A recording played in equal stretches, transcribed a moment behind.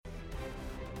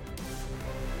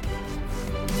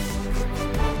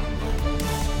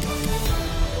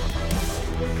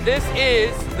This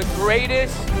is the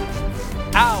greatest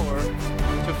hour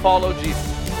to follow Jesus.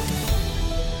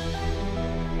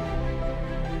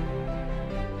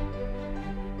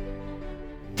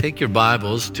 Take your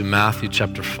Bibles to Matthew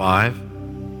chapter 5.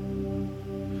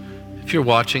 If you're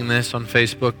watching this on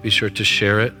Facebook, be sure to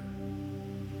share it.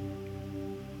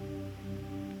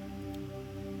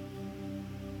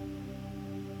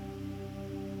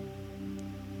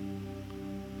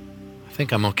 I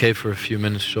think I'm okay for a few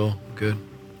minutes, Joel. Good.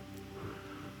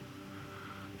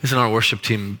 Isn't our worship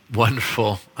team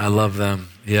wonderful? I love them.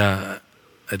 Yeah,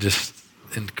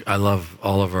 I love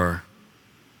all of our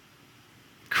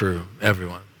crew,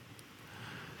 everyone.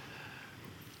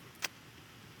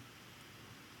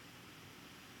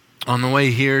 On the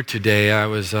way here today, I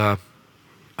was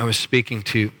speaking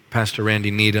to Pastor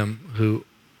Randy Needham, who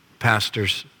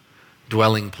pastors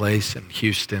Dwelling Place in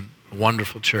Houston, a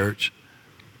wonderful church.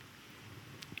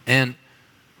 And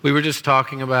we were just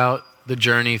talking about the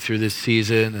journey through this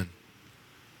season, and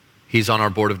he's on our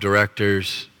board of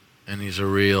directors, and he's a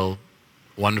real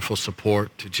wonderful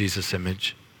support to Jesus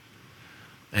Image.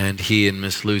 And he and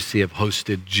Miss Lucy have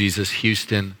hosted Jesus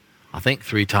Houston, I think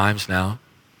 3 times now,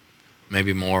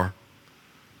 maybe more.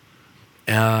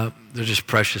 They're just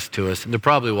precious to us, and they're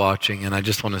probably watching, and I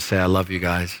just want to say I love you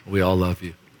guys. We all love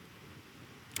you.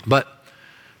 But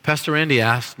Pastor Randy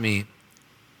asked me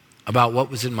about what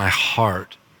was in my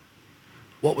heart.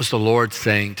 What was the Lord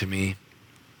saying to me?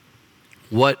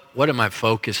 What am I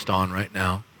focused on right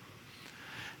now?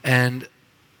 And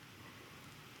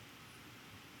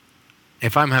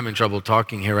if I'm having trouble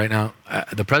talking here right now,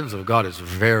 the presence of God is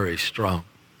very strong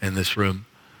in this room.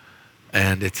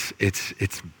 And it's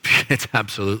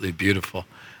absolutely beautiful.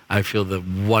 I feel the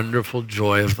wonderful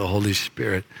joy of the Holy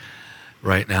Spirit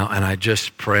right now, and I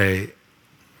just pray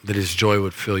that his joy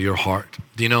would fill your heart.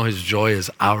 Do you know his joy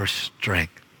is our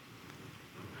strength?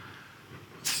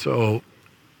 So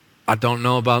I don't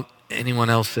know about anyone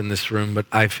else in this room, but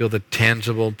I feel the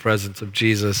tangible presence of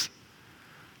Jesus.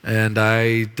 And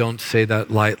I don't say that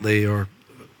lightly or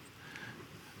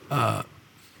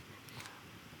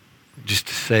just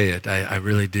to say it. I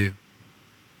really do.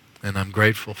 And I'm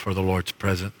grateful for the Lord's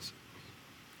presence.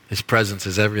 His presence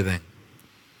is everything.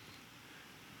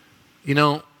 You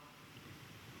know,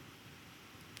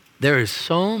 there are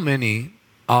so many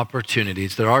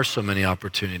opportunities to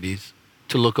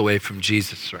look away from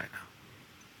Jesus right now.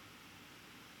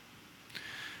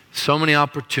 So many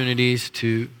opportunities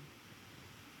to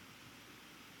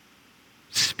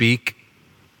speak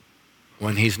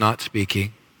when he's not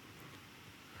speaking.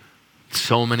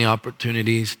 So many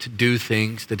opportunities to do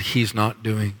things that he's not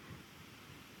doing.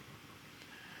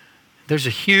 There's a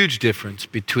huge difference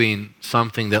between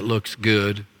something that looks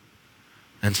good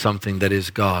and something that is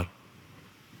God.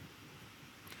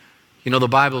 You know, the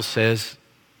Bible says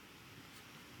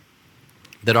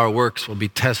that our works will be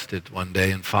tested one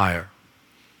day in fire.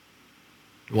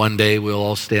 One day we'll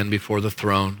all stand before the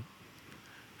throne,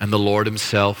 and the Lord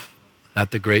himself, at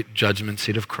the great judgment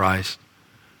seat of Christ,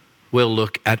 will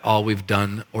look at all we've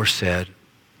done or said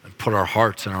and put our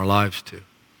hearts and our lives to.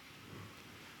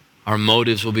 Our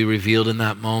motives will be revealed in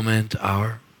that moment.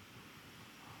 Our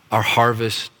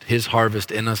harvest, his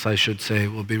harvest in us, I should say,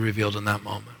 will be revealed in that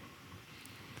moment.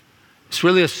 It's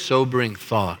really a sobering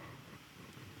thought.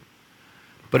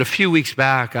 But a few weeks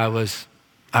back, I was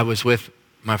with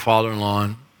my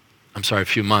father-in-law, a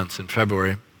few months in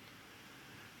February,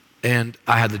 and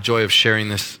I had the joy of sharing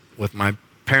this with my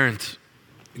parents'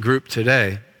 group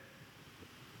today.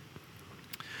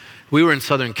 We were in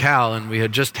Southern Cal, and we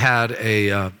had just had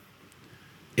a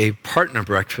partner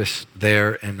breakfast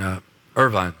there in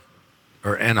Irvine.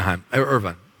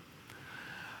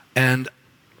 And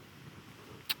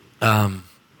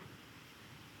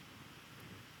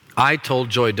I told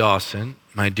Joy Dawson,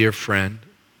 my dear friend,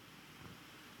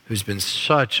 who's been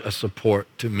such a support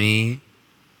to me,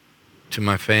 to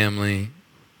my family,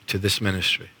 to this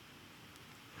ministry.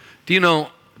 Do you know,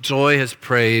 Joy has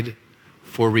prayed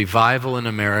for revival in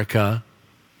America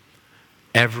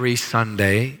every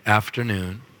Sunday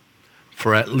afternoon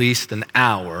for at least an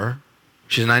hour.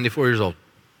 She's 94 years old.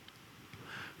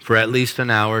 For at least an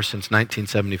hour since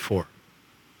 1974.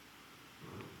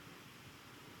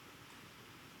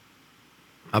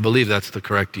 I believe that's the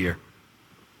correct year.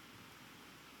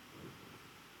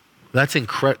 That's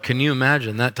incredible. Can you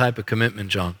imagine that type of commitment,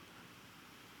 John?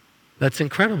 That's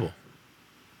incredible.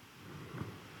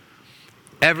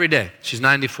 Every day, she's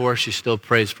 94, she still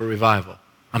prays for revival.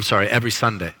 Every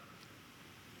Sunday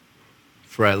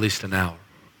for at least an hour.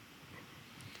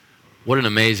 What an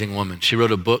amazing woman. She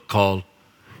wrote a book called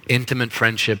Intimate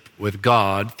Friendship with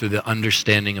God Through the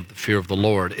Understanding of the Fear of the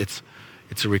Lord. It's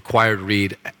It's a required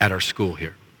read at our school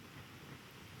here.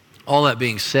 All that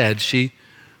being said, she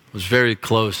was very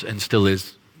close and still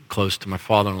is close to my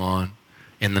father-in-law.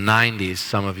 In the 90s,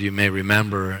 some of you may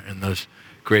remember in those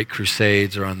great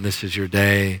crusades or on This Is Your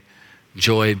Day,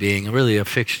 Joy being really a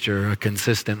fixture, a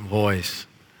consistent voice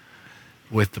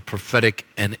with the prophetic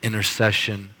and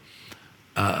intercession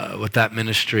with that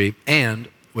ministry and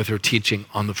with her teaching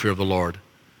on the fear of the Lord.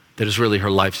 That is really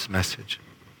her life's message.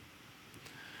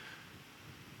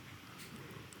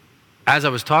 As I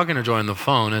was talking to Joy on the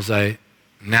phone, as I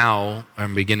now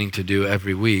am beginning to do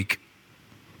every week,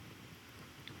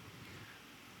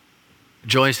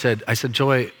 I said,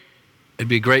 Joy, it'd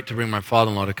be great to bring my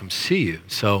father-in-law to come see you.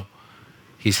 So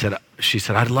she said,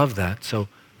 I'd love that. So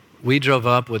we drove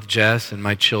up with Jess and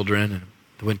my children and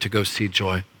went to go see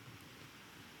Joy.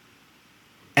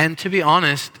 And to be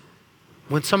honest,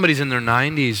 when somebody's in their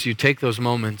 90s, you take those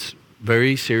moments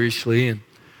very seriously and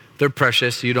they're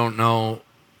precious. You don't know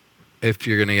if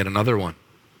you're going to get another one.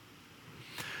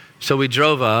 So we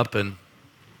drove up and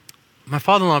my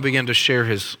father-in-law began to share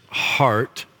his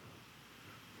heart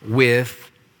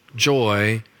with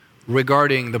Joy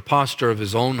regarding the posture of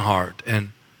his own heart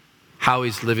and how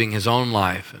he's living his own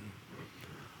life and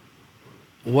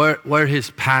where his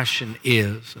passion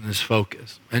is and his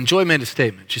focus. And Joy made a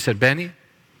statement. She said, Benny,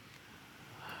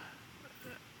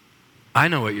 I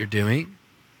know what you're doing.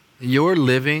 You're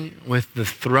living with the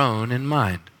throne in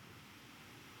mind.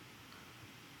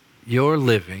 You're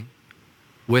living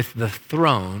with the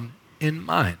throne in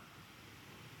mind.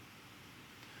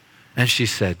 And she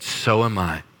said, so am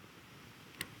I.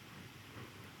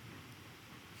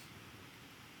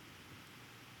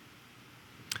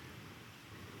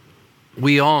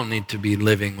 We all need to be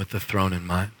living with the throne in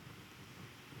mind.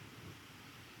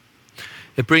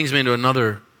 It brings me to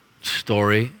another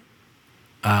story.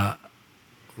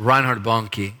 Reinhard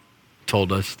Bonnke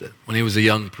told us that when he was a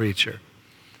young preacher,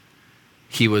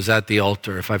 he was at the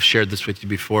altar. If I've shared this with you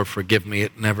before, forgive me.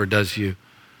 It never does you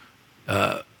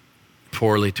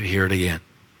poorly to hear it again.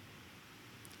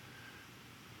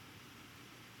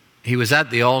 He was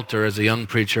at the altar as a young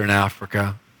preacher in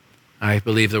Africa. I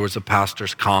believe there was a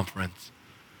pastor's conference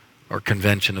or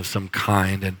convention of some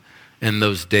kind. And in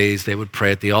those days, they would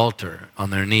pray at the altar on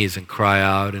their knees and cry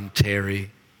out and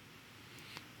tarry.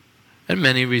 And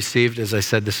many received, as I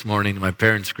said this morning in my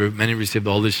parents' group, many received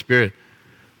the Holy Spirit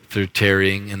through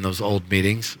tarrying in those old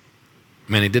meetings.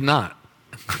 Many did not,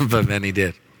 but many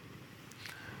did.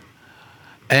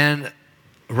 And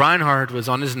Reinhard was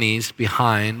on his knees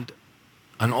behind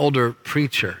an older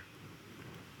preacher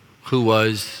who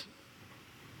was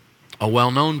a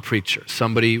well-known preacher,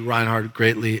 somebody Reinhard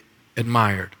greatly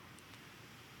admired.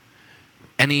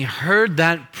 And he heard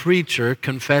that preacher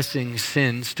confessing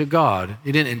sins to God.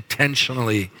 He didn't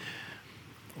intentionally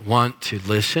want to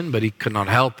listen, but he could not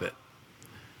help it.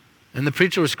 And the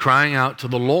preacher was crying out to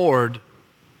the Lord,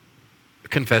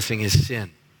 confessing his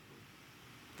sin.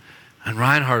 And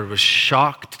Reinhard was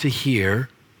shocked to hear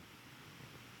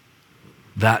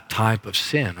that type of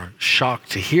sin, or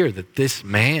shocked to hear that this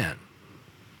man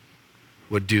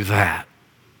would do that.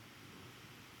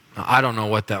 Now, I don't know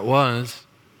what that was.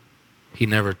 He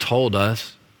never told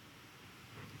us,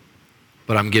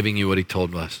 but I'm giving you what he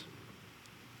told us.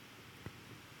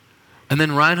 And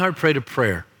then Reinhard prayed a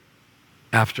prayer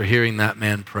after hearing that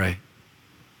man pray.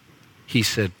 He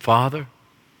said, Father,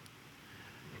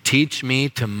 teach me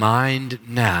to mind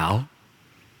now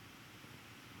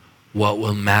what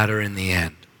will matter in the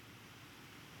end.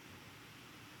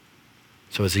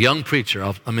 So as a young preacher,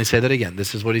 let me say that again.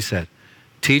 This is what he said.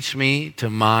 Teach me to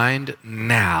mind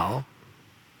now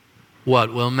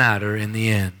what will matter in the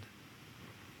end.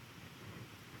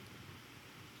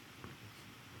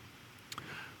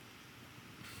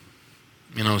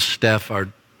 You know, Steph, our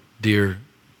dear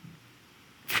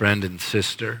friend and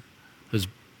sister, has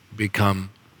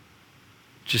become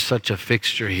just such a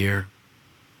fixture here.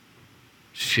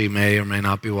 She may or may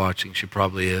not be watching. She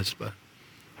probably is, but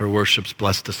her worship's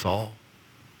blessed us all.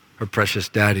 Her precious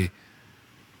daddy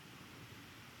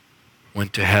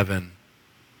went to heaven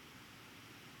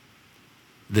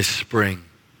this spring.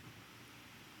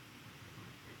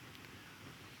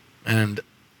 And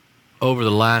over the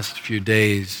last few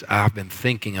days, I've been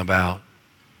thinking about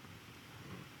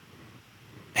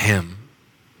him.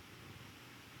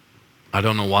 I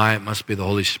don't know why. It must be the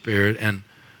Holy Spirit and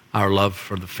our love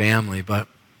for the family, but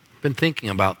I've been thinking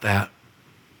about that.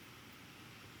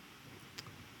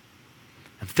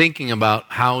 And thinking about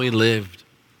how he lived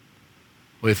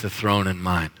with the throne in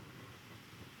mind.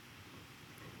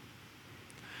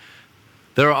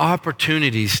 There are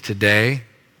opportunities today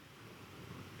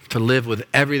to live with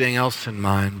everything else in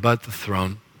mind but the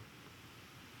throne.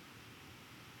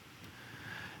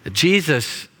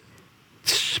 Jesus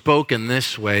spoke in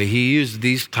this way. He used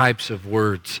these types of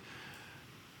words.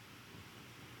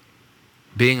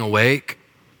 Being awake,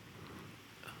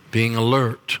 being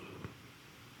alert,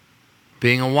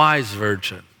 being a wise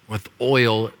virgin with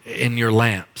oil in your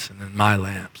lamps and in my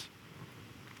lamps.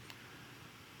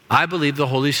 I believe the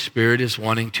Holy Spirit is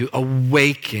wanting to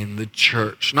awaken the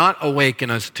church, not awaken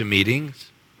us to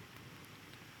meetings,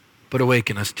 but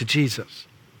awaken us to Jesus.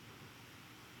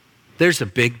 There's a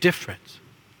big difference.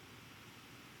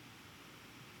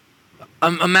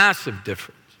 A massive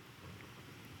difference.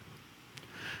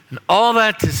 And all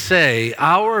that to say,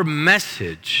 our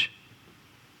message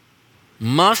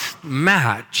must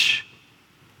match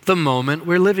the moment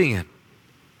we're living in.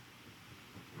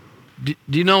 Do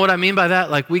you know what I mean by that?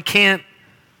 Like we can't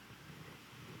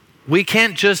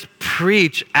just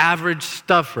preach average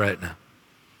stuff right now.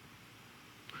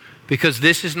 Because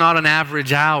this is not an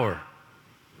average hour.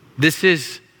 This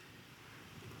is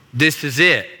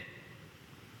it.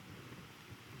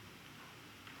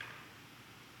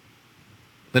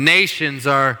 The nations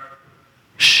are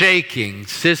shaking.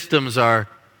 Systems are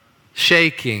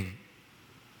shaking.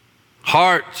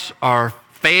 Hearts are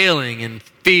failing in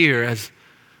fear, as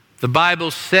the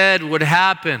Bible said would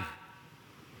happen.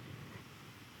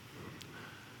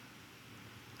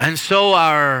 And so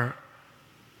our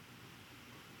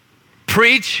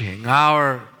preaching,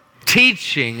 our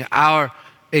teaching, our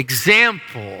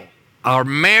example, our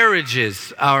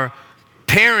marriages, our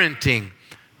parenting,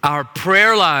 our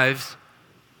prayer lives,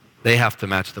 they have to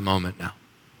match the moment now.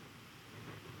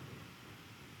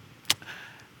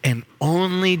 And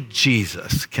only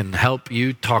Jesus can help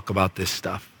you talk about this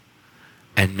stuff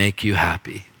and make you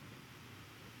happy.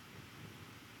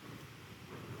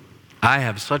 I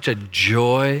have such a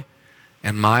joy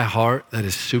in my heart that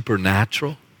is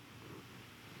supernatural.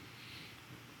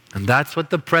 And that's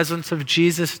what the presence of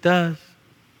Jesus does.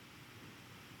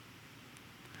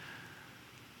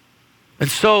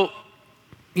 And so,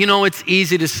 you know, it's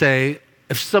easy to say,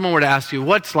 if someone were to ask you,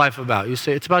 what's life about? You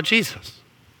say, it's about Jesus.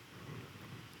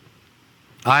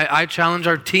 I challenge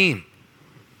our team.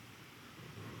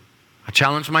 I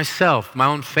challenge myself, my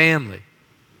own family.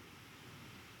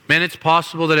 Man, it's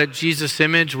possible that at Jesus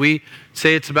Image, we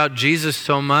say it's about Jesus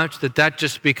so much that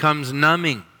just becomes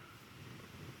numbing.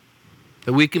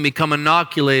 That we can become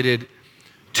inoculated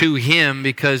to Him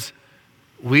because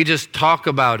we just talk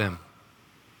about Him.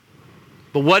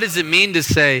 But what does it mean to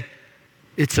say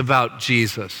it's about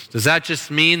Jesus? Does that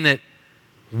just mean that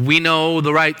we know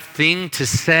the right thing to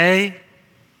say?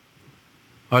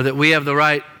 Or that we have the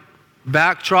right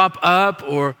backdrop up?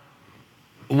 Or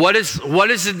what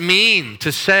does it mean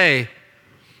to say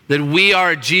that we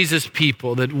are a Jesus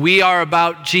people, that we are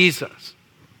about Jesus?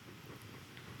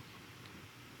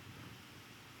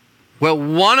 Well,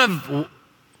 one of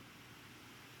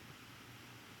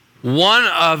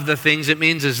the things it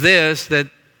means is this, that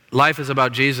life is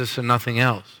about Jesus and nothing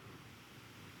else.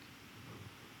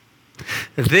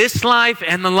 This life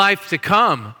and the life to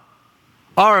come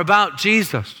are about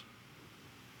Jesus.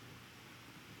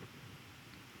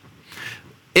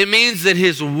 It means that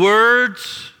His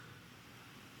words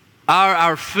are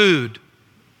our food.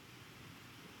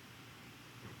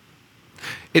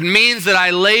 It means that I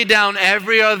lay down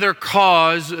every other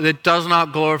cause that does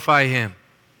not glorify Him.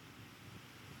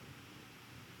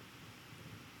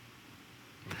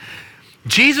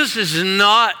 Jesus is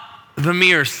not the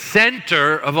mere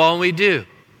center of all we do.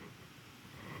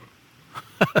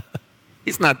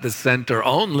 He's not the center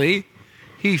only.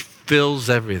 He fills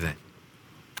everything.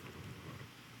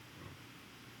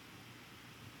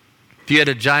 If you had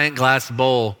a giant glass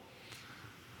bowl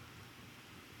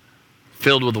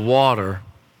filled with water,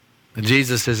 and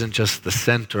Jesus isn't just the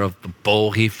center of the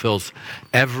bowl. He fills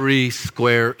every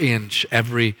square inch,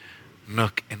 every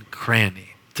nook and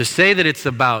cranny. To say that it's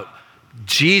about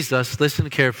Jesus, listen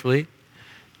carefully,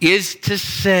 is to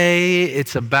say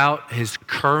it's about His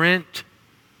current,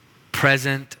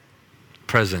 present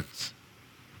presence.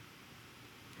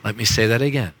 Let me say that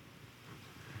again.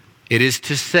 It is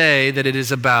to say that it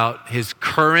is about His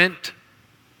current,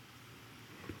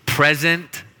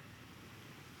 present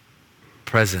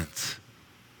presence.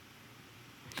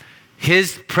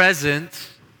 His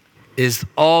presence is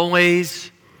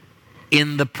always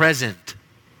in the present,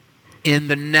 in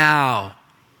the now.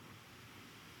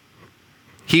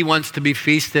 He wants to be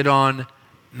feasted on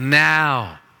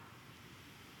now.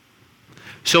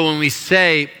 So when we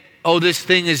say, oh, this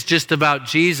thing is just about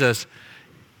Jesus,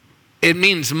 it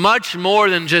means much more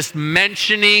than just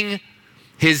mentioning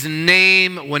His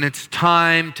name when it's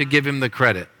time to give Him the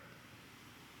credit.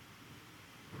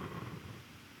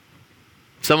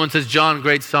 Someone says, John,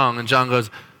 great song. And John goes,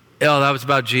 oh, that was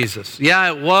about Jesus.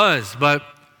 Yeah, it was, but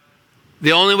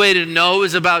the only way to know it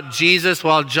was about Jesus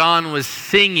while John was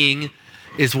singing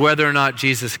is whether or not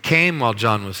Jesus came while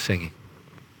John was singing.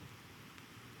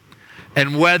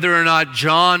 And whether or not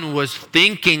John was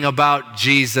thinking about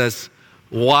Jesus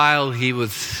while he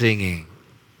was singing.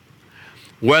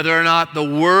 Whether or not the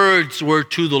words were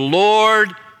to the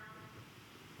Lord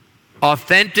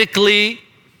authentically,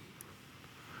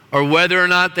 or whether or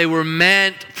not they were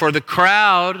meant for the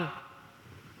crowd,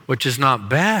 which is not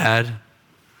bad,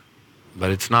 but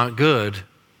it's not good,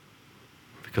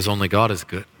 because only God is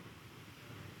good.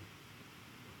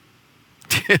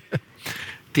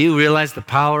 Do you realize the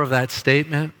power of that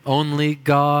statement? Only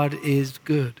God is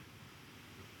good.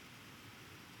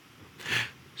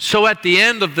 So at the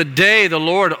end of the day, the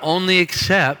Lord only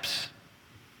accepts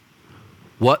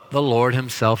what the Lord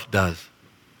himself does.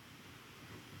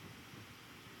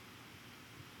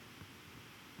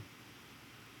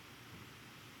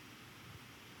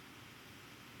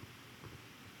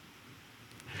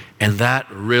 And that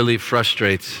really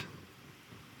frustrates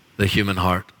the human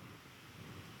heart.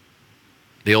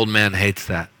 The old man hates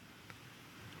that.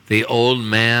 The old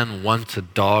man wants a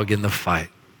dog in the fight.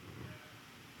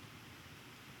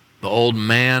 The old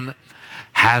man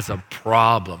has a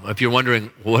problem. If you're wondering,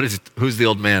 who's the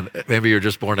old man? Maybe you're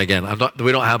just born again.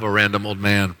 We don't have a random old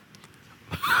man.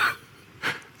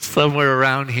 Somewhere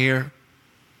around here.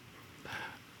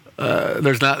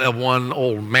 There's not that one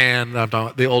old man.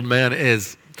 The old man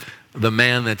is the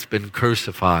man that's been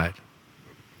crucified.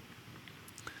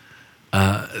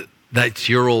 That's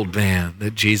your old man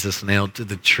that Jesus nailed to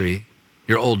the tree,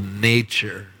 your old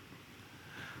nature.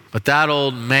 But that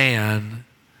old man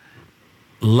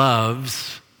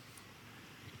loves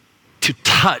to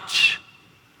touch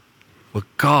what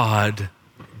God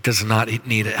does not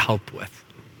need help with.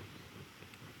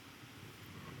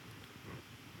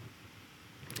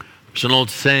 There's an old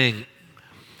saying,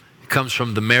 it comes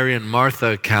from the Mary and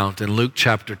Martha account in Luke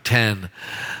chapter 10.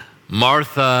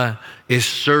 Martha is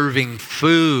serving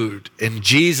food and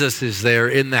Jesus is there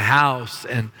in the house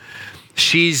and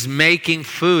she's making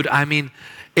food. I mean,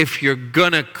 if you're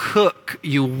gonna cook,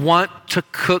 you want to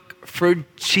cook for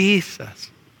Jesus.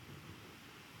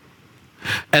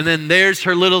 And then there's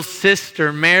her little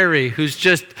sister, Mary, who's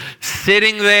just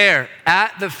sitting there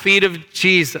at the feet of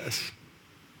Jesus.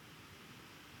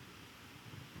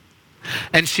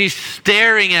 And she's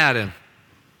staring at him.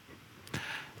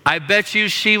 I bet you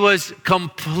she was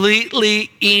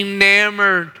completely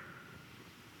enamored,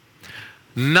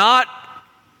 not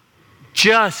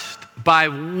just by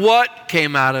what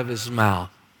came out of his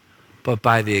mouth, but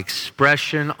by the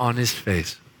expression on his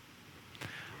face,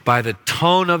 by the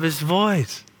tone of his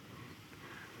voice,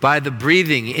 by the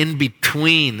breathing in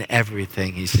between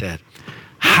everything he said,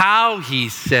 how he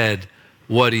said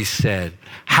what he said,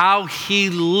 how he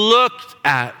looked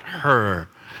at her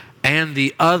and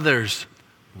the others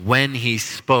when he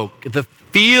spoke, the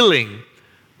feeling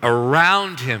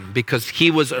around him because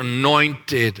he was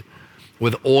anointed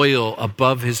with oil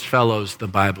above his fellows, the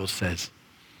Bible says.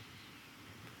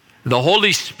 The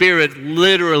Holy Spirit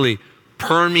literally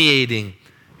permeating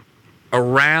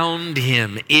around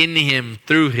him, in him,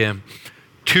 through him,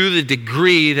 to the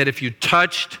degree that if you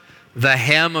touched the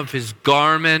hem of his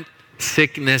garment,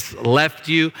 sickness left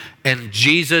you, and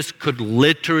Jesus could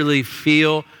literally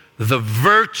feel the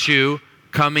virtue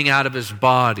coming out of his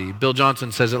body. Bill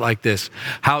Johnson says it like this: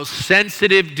 how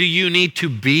sensitive do you need to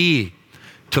be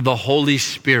to the Holy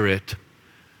Spirit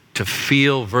to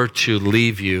feel virtue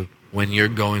leave you when you're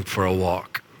going for a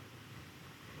walk?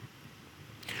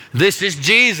 This is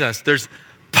Jesus. There's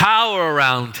power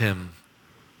around him.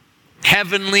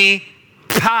 Heavenly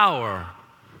power.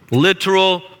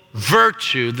 Literal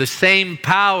virtue. The same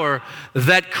power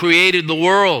that created the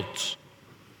worlds.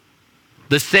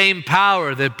 The same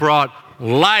power that brought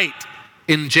light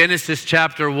in Genesis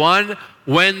chapter 1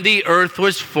 when the earth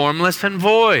was formless and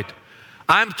void.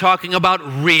 I'm talking about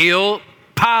real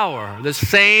power. The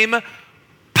same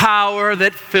power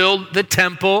that filled the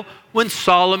temple when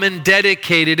Solomon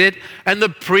dedicated it and the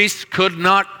priests could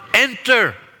not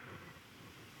enter.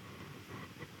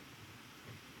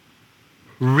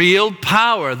 Real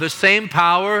power, the same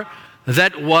power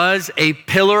that was a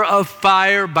pillar of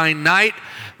fire by night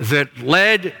that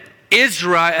led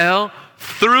Israel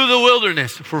through the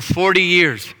wilderness for 40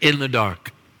 years in the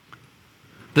dark.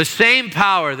 The same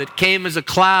power that came as a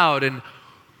cloud and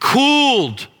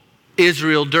cooled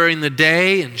Israel during the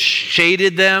day and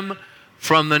shaded them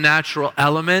from the natural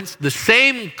elements. The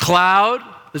same cloud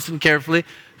listen carefully,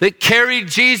 that carried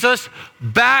Jesus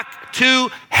back to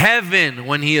heaven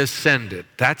when he ascended.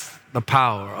 That's the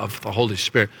power of the Holy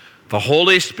Spirit. The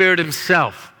Holy Spirit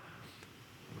himself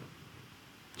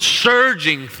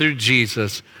surging through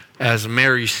Jesus as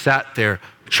Mary sat there.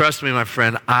 Trust me, my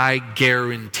friend, I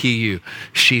guarantee you,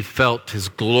 she felt his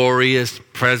glorious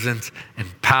presence and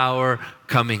power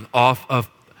coming off of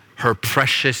her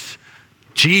precious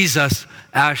Jesus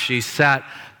as she sat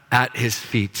at his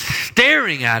feet,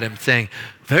 staring at him, saying,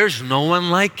 there's no one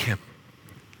like him.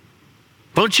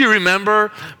 Don't you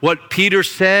remember what Peter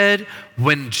said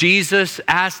when Jesus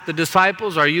asked the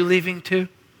disciples, are you leaving too?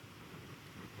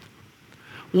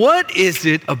 What is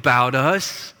it about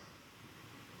us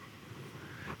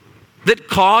that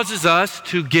causes us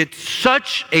to get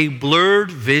such a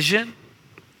blurred vision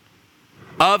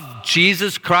of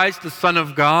Jesus Christ, the Son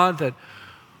of God, that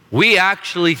we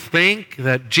actually think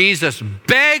that Jesus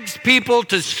begs people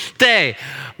to stay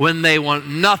when they want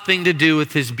nothing to do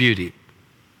with his beauty?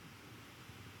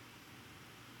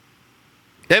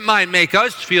 It might make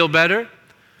us feel better,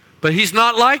 but he's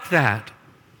not like that.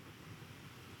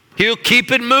 He'll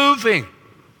keep it moving.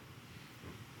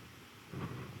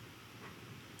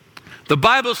 The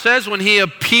Bible says when he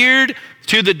appeared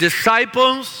to the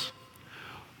disciples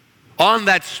on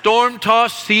that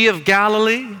storm-tossed Sea of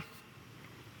Galilee,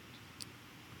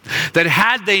 that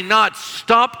had they not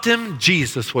stopped him,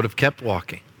 Jesus would have kept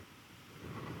walking.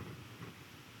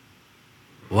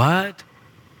 What?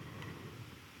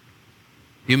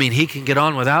 You mean he can get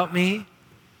on without me?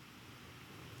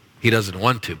 He doesn't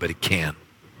want to, but he can.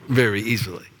 Very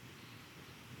easily.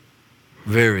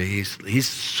 Very easily. He's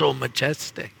so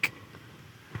majestic.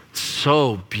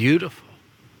 So beautiful.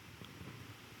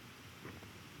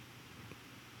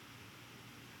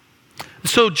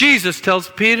 So Jesus tells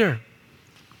Peter,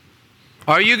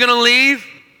 are you going to leave?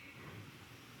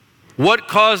 What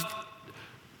caused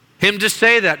him to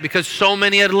say that? Because so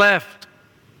many had left.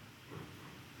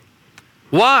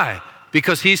 Why?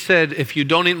 Because he said, if you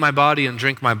don't eat my body and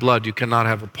drink my blood, you cannot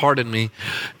have a part in me.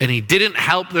 And he didn't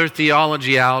help their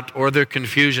theology out or their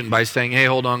confusion by saying, hey,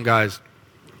 hold on, guys.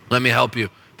 Let me help you.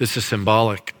 This is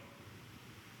symbolic.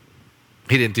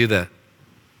 He didn't do that.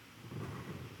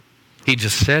 He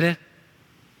just said it.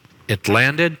 It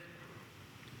landed.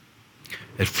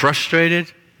 It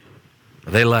frustrated.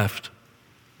 They left.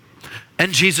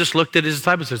 And Jesus looked at his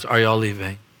disciples and says, are y'all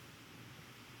leaving?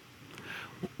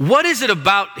 What is it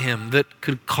about him that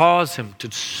could cause him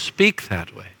to speak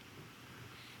that way?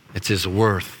 It's his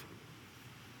worth.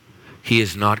 He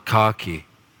is not cocky,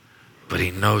 but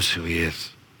he knows who he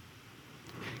is.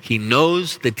 He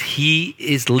knows that he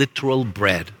is literal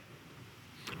bread,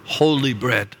 holy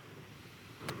bread,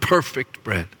 perfect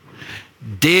bread,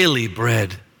 daily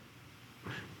bread,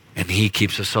 and he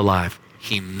keeps us alive.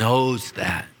 He knows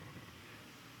that.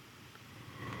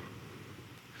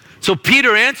 So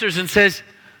Peter answers and says,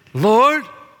 Lord,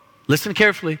 listen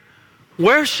carefully,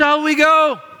 where shall we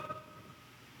go?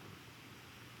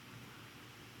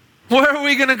 Where are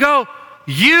we going to go?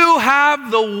 You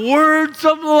have the words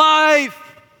of life.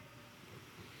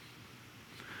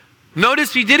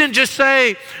 Notice he didn't just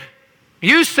say,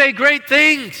 you say great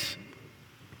things.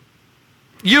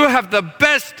 You have the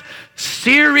best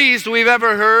series we've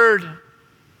ever heard.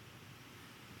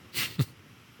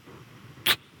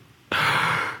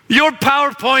 Your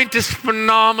PowerPoint is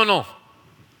phenomenal.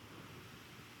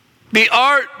 The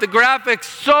art, the graphics,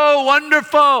 so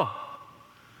wonderful.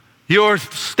 Your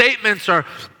statements are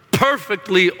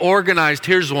perfectly organized.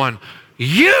 Here's one.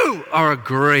 You are a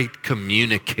great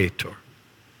communicator.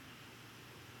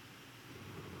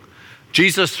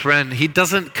 Jesus, friend, he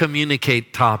doesn't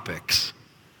communicate topics.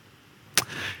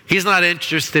 He's not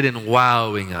interested in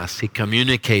wowing us. He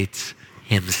communicates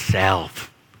himself.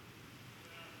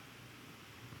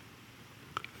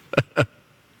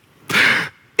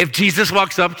 If Jesus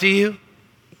walks up to you,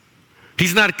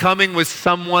 he's not coming with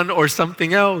someone or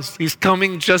something else. He's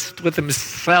coming just with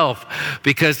himself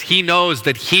because he knows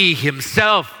that he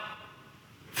himself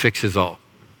fixes all.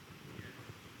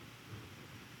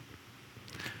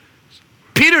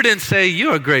 Peter didn't say,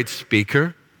 you're a great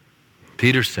speaker.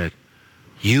 Peter said,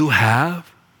 you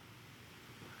have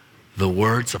the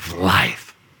words of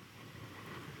life.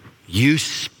 You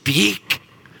speak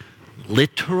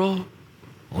literal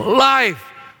life.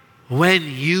 When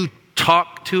you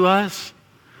talk to us,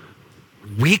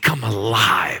 we come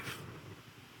alive.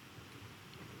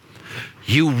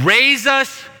 You raise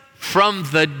us from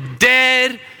the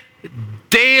dead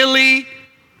daily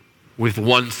with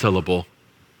one syllable.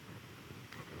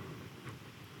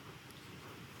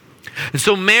 And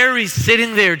so Mary's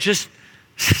sitting there just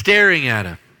staring at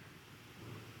him.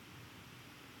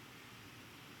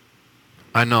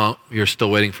 I know you're still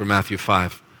waiting for Matthew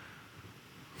 5,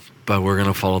 but we're going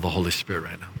to follow the Holy Spirit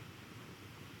right now.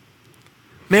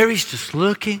 Mary's just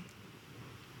looking,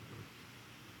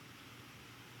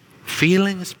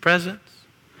 feeling his presence,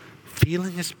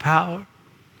 feeling his power,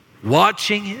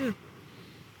 watching him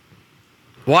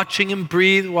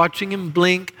breathe, watching him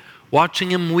blink, watching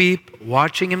him weep,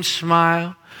 watching him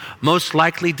smile, most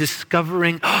likely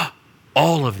discovering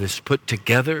all of this put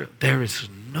together, there is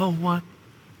no one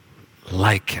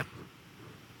like him.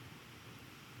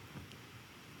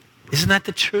 Isn't that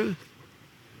the truth?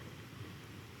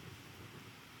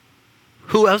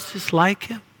 Who else is like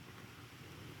him?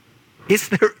 Is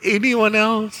there anyone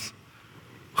else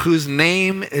whose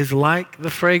name is like the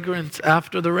fragrance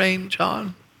after the rain,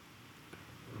 John?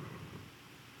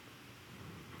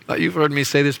 You've heard me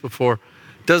say this before.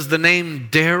 Does the name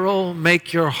Daryl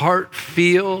make your heart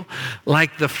feel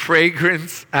like the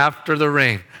fragrance after the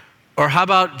rain? Or how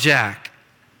about Jack?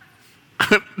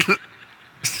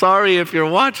 Sorry if you're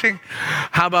watching.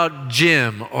 How about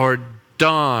Jim or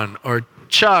Don or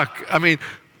Chuck? I mean,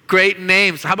 great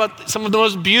names. How about some of the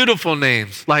most beautiful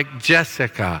names like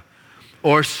Jessica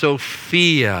or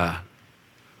Sophia?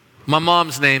 My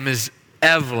mom's name is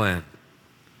Evelyn.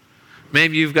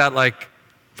 Maybe you've got like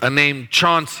a name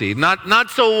Chauncey. Not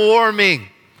so warming.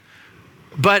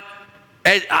 But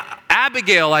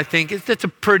Abigail, I think, it's a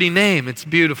pretty name. It's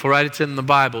beautiful, right? It's in the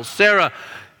Bible. Sarah,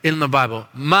 in the Bible.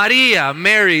 Maria,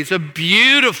 Mary, is a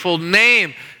beautiful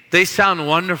name. They sound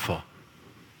wonderful.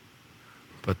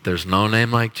 But there's no name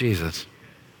like Jesus.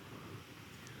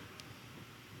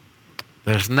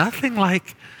 There's nothing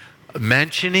like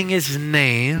mentioning his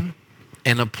name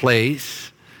in a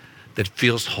place that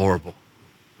feels horrible.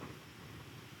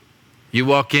 You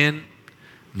walk in,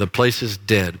 the place is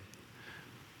dead.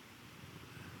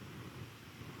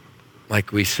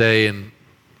 Like we say in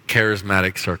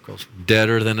charismatic circles,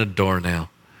 deader than a doornail.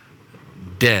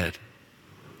 Dead.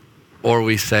 Or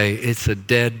we say, it's a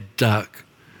dead duck.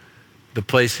 The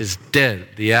place is dead.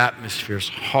 The atmosphere's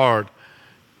hard.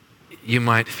 You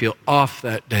might feel off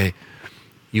that day.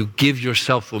 You give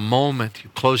yourself a moment. You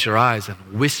close your eyes and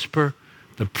whisper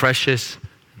the precious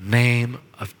name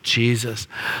of Jesus.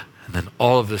 And then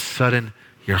all of a sudden,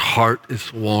 your heart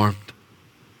is warmed.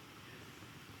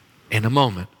 In a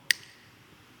moment.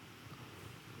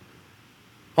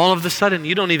 All of a sudden,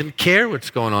 you don't even care what's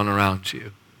going on around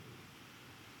you.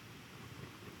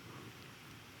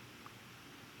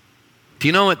 Do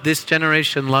you know what this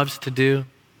generation loves to do?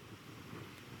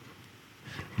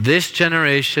 This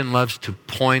generation loves to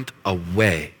point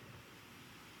away.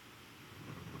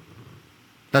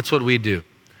 That's what we do.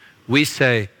 We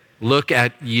say, look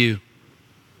at you.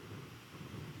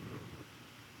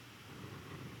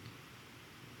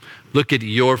 Look at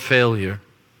your failure.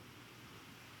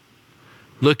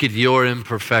 Look at your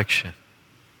imperfection.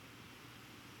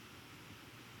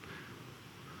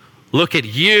 Look at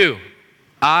you.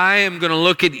 I am going to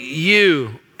look at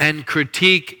you and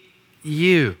critique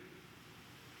you.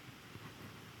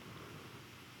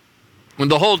 When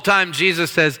the whole time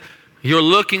Jesus says, you're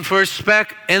looking for a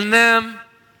speck in them,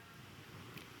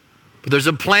 but there's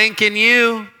a plank in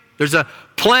you. There's a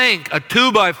plank, a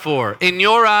 2x4 in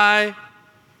your eye.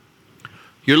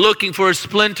 You're looking for a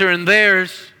splinter in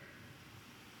theirs.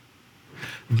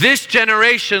 This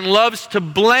generation loves to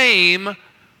blame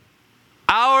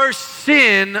our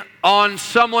sin on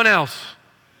someone else.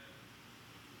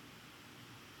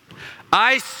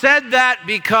 I said that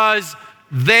because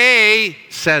they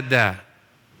said that.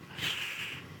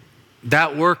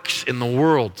 That works in the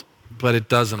world, but it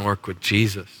doesn't work with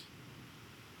Jesus.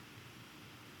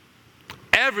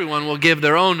 Everyone will give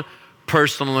their own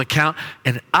personal account,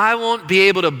 and I won't be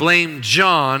able to blame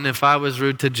John if I was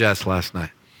rude to Jess last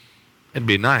night. It'd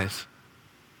be nice.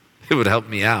 It would help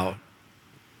me out.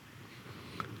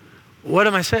 What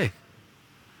am I saying?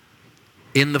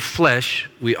 In the flesh,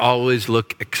 we always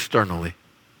look externally,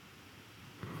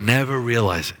 never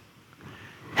realizing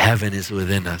heaven is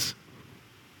within us.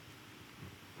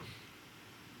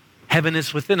 Heaven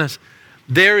is within us.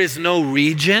 There is no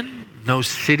region, no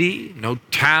city, no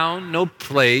town, no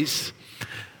place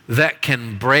that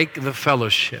can break the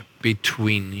fellowship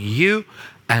between you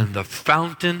and the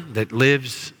fountain that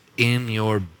lives in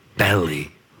your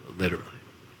belly, literally.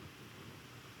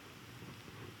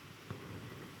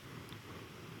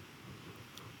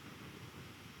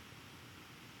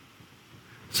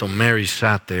 So Mary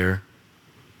sat there,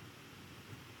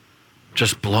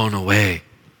 just blown away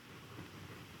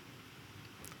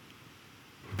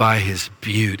by his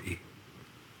beauty.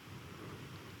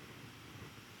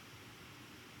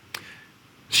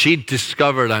 She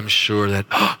discovered, I'm sure,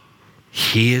 that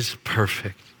he is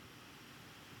perfect.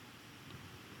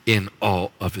 in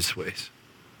all of his ways.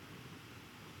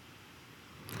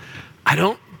 I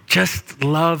don't just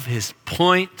love his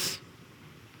points.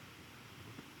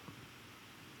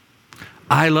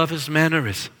 I love his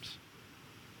mannerisms.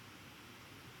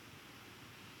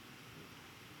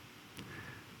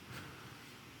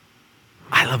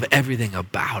 I love everything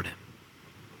about him.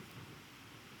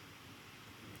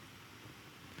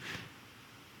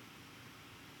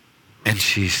 And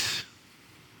she's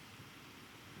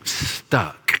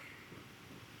stuck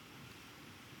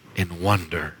in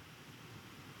wonder,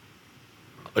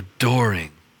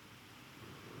 adoring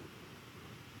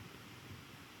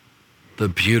the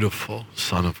beautiful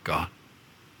Son of God.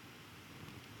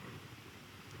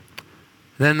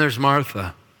 Then there's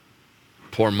Martha.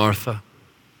 Poor Martha.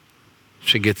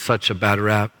 She gets such a bad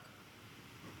rap.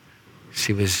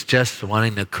 She was just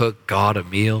wanting to cook God a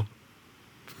meal.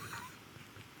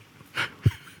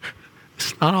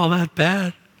 It's not all that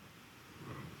bad.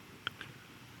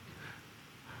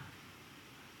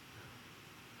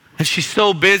 And she's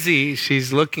so busy,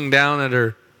 she's looking down at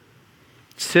her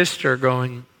sister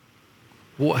going,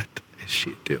 what is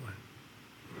she doing?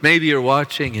 Maybe you're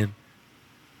watching and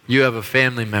you have a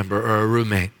family member or a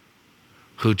roommate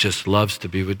who just loves to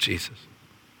be with Jesus.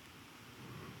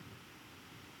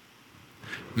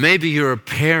 Maybe you're a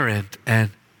parent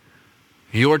and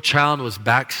your child was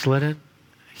backslidden.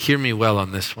 Hear me well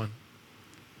on this one.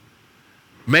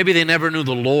 Maybe they never knew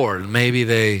the Lord. Maybe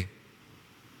they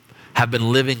have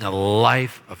been living a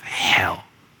life of hell.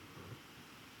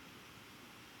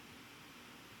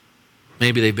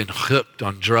 Maybe they've been hooked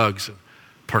on drugs and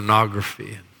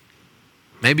pornography.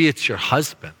 Maybe it's your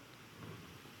husband.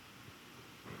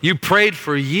 You prayed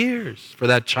for years for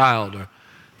that child or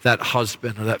that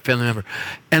husband or that family member,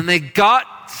 and they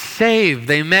got saved.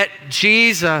 They met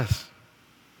Jesus.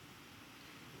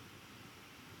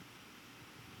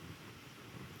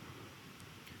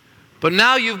 But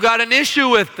now you've got an issue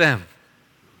with them.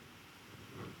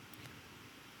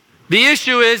 The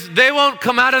issue is they won't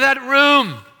come out of that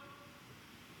room.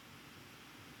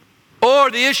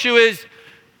 Or the issue is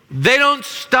they don't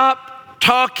stop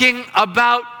talking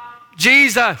about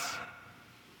Jesus.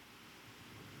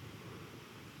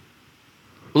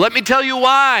 Let me tell you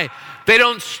why they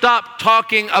don't stop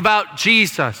talking about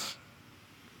Jesus.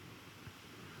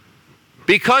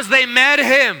 Because they met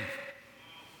him.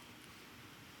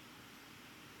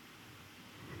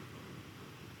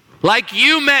 Like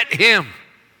you met him.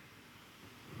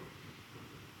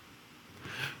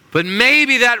 But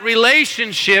maybe that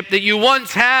relationship that you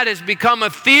once had has become a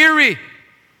theory.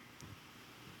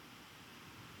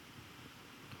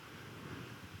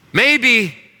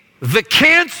 Maybe the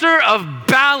cancer of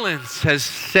balance has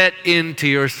set into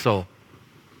your soul.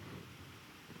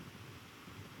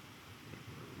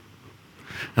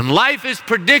 And life is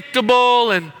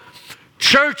predictable and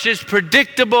church is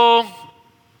predictable.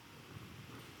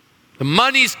 The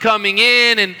money's coming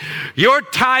in and you're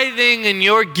tithing and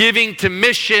you're giving to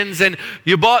missions and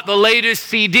you bought the latest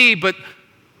CD, but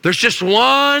there's just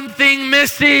one thing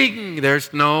missing.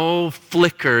 There's no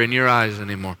flicker in your eyes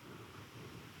anymore.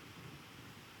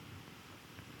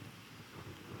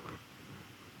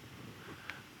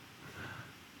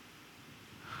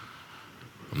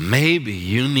 Maybe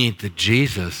you need the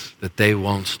Jesus that they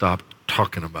won't stop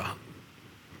talking about.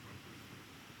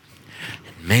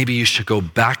 Maybe you should go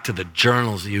back to the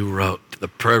journals you wrote, to the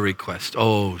prayer request.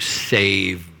 Oh,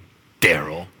 save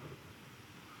Daryl.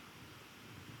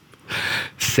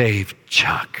 Save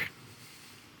Chuck.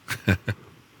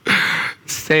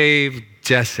 Save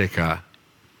Jessica.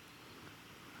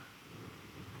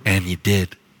 And you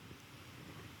did.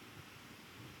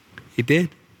 You did.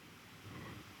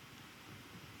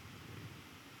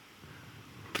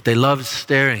 But they loved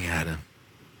staring at him.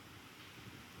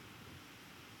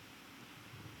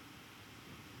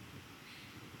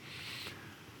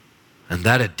 And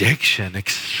that addiction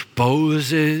exposes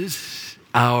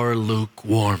our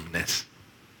lukewarmness.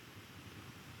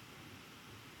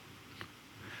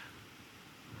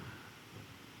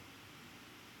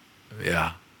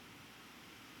 Yeah.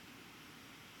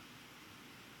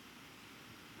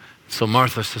 So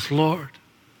Martha says, Lord,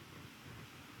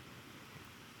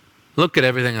 look at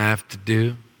everything I have to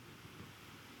do.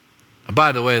 And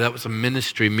by the way, that was a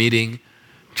ministry meeting.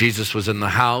 Jesus was in the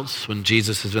house. When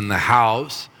Jesus is in the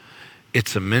house,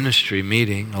 it's a ministry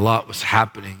meeting. A lot was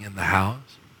happening in the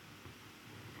house.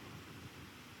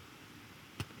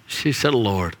 She said,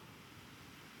 Lord,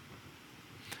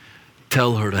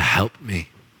 tell her to help me.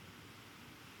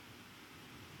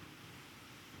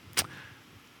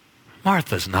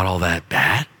 Martha's not all that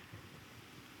bad.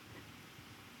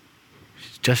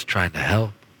 She's just trying to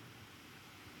help.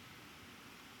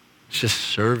 just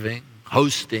serving,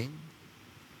 hosting.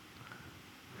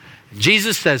 And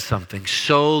Jesus says something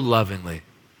so lovingly.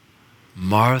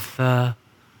 Martha,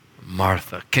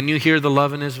 Martha. Can you hear the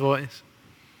love in his voice?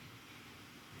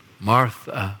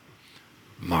 Martha,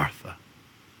 Martha.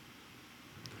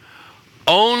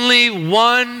 Only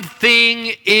one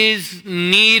thing is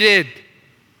needed.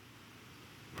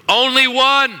 Only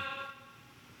one.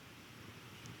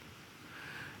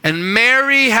 And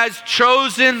Mary has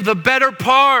chosen the better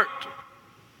part.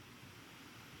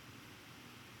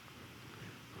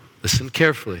 Listen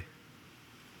carefully.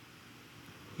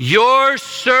 You're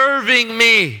serving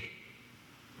me.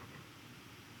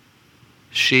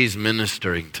 She's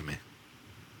ministering to me.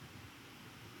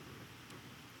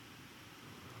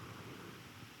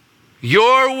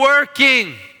 You're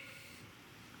working.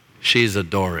 She's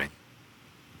adoring.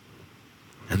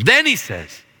 And then he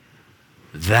says,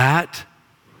 that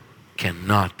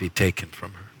cannot be taken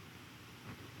from her.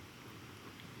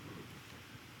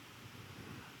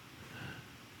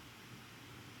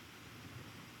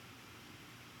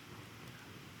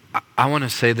 I want to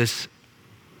say this,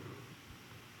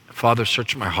 Father,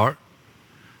 search my heart,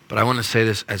 but I want to say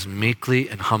this as meekly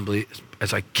and humbly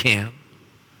as I can,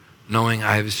 knowing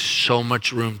I have so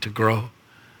much room to grow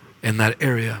in that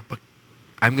area. But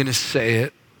I'm going to say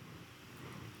it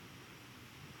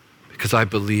because I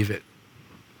believe it.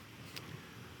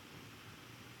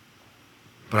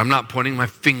 But I'm not pointing my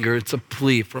finger. It's a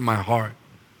plea from my heart.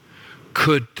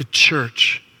 Could the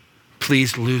church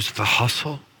please lose the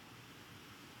hustle?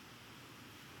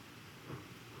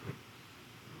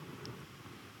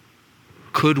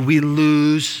 Could we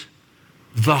lose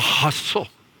the hustle?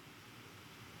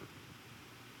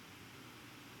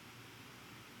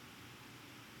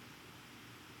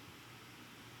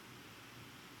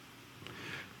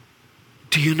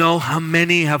 Do you know how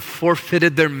many have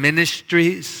forfeited their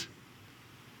ministries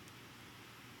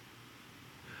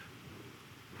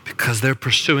because they're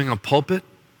pursuing a pulpit?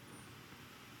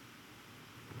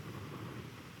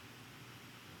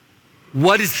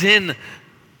 What is in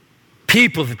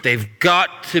people that they've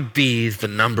got to be the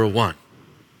number one?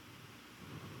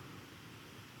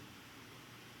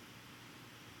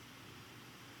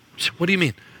 So what do you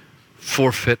mean?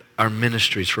 Forfeit our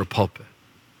ministries for a pulpit.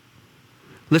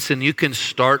 Listen, you can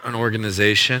start an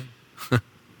organization,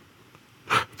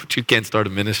 but you can't start a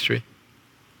ministry.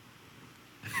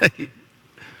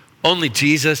 Only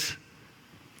Jesus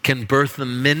can birth the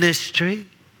ministry.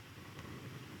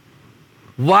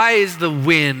 Why is the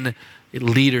win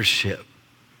leadership?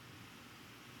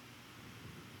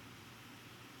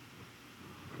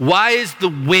 Why is the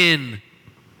win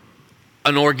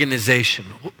an organization?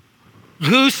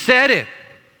 Who said it?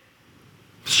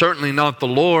 Certainly not the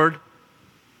Lord.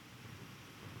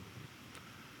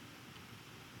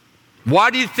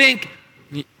 Why do you think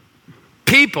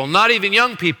people, not even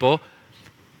young people,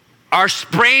 are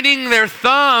spraining their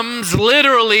thumbs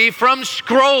literally from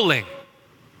scrolling?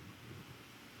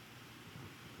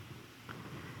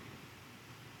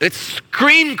 It's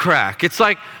screen crack. It's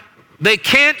like they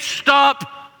can't stop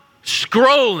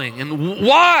scrolling. And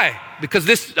why? Because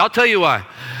this, I'll tell you why.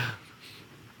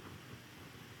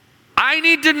 I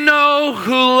need to know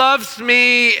who loves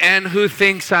me and who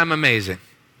thinks I'm amazing.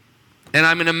 And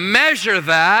I'm going to measure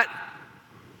that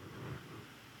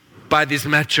by these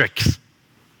metrics.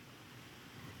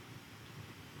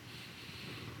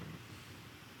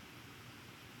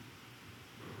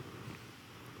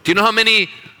 Do you know how many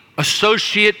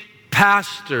associate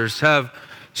pastors have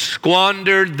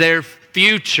squandered their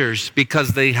futures because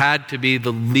they had to be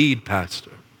the lead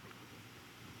pastor?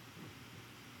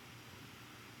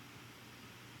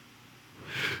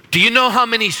 Do you know how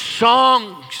many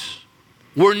songs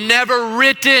were never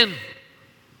written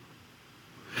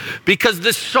because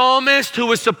the psalmist who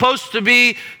was supposed to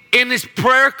be in his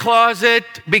prayer closet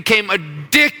became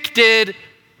addicted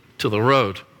to the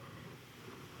road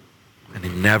and he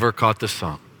never caught the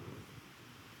song?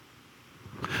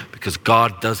 Because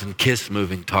God doesn't kiss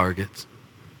moving targets.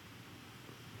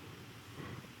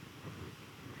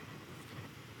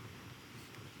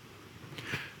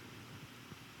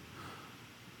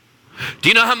 Do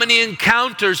you know how many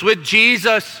encounters with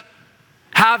Jesus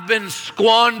have been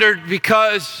squandered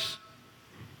because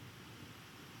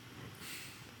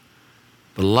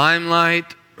the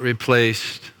limelight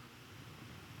replaced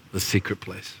the secret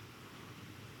place?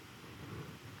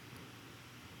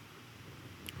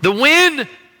 The win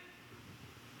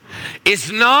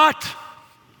is not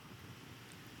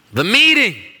the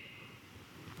meeting.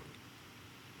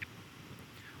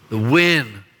 The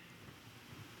win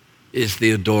is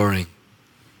the adoring.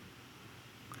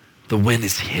 The win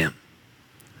is him,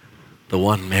 the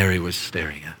one Mary was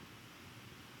staring at.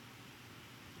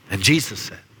 And Jesus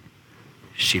said,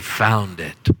 she found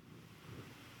it.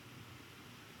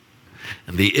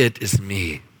 And the it is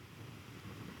me.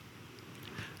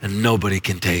 And nobody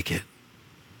can take it.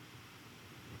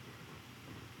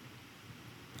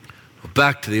 Well,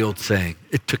 back to the old saying.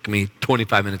 It took me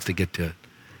 25 minutes to get to it.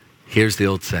 Here's the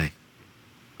old saying.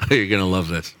 You're going to love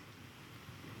this.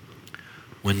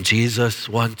 When Jesus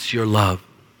wants your love,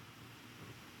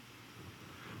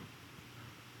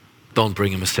 don't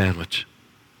bring him a sandwich.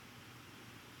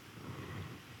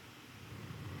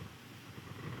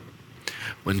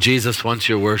 When Jesus wants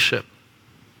your worship,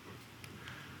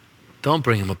 don't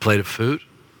bring him a plate of food.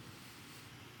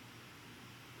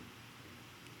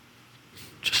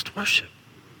 Just worship.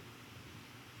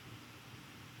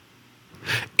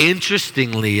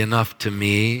 Interestingly enough to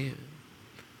me,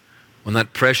 when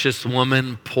that precious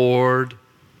woman poured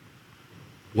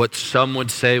what some would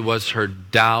say was her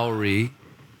dowry,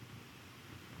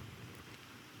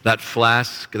 that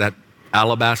flask, that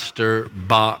alabaster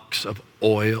box of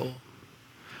oil,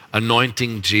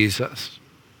 anointing Jesus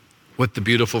with the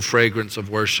beautiful fragrance of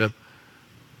worship.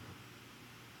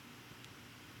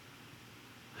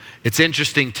 It's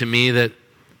interesting to me that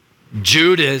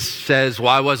Judas says,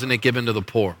 why wasn't it given to the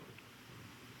poor?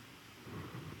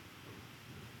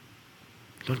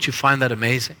 Don't you find that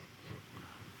amazing?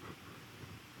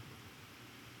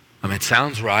 I mean, it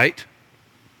sounds right.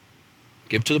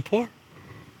 Give to the poor.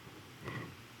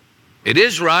 It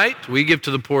is right. We give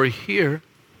to the poor here.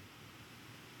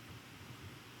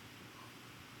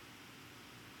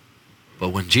 But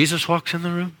when Jesus walks in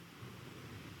the room,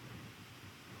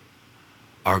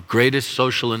 our greatest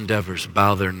social endeavors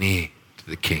bow their knee to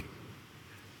the King.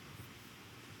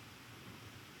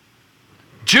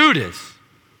 Judas,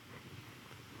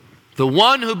 the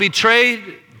one who betrayed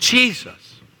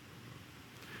Jesus,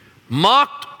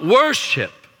 mocked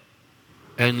worship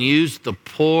and used the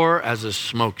poor as a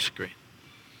smokescreen.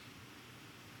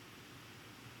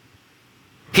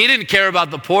 He didn't care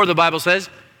about the poor, the Bible says.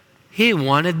 He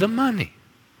wanted the money.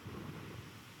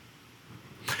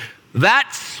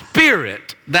 That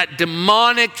spirit, that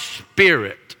demonic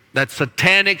spirit, that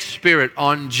satanic spirit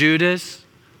on Judas,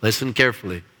 listen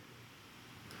carefully,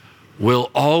 will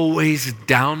always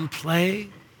downplay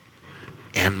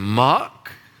and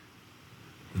mock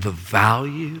the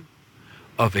value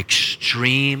of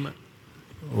extreme,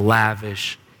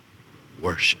 lavish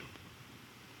worship.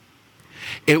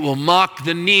 It will mock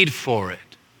the need for it.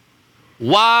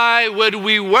 Why would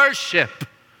we worship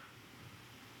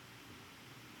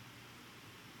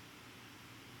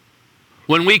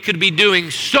when we could be doing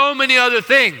so many other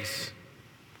things?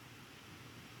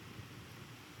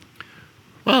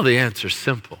 Well, the answer is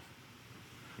simple.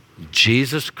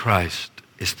 Jesus Christ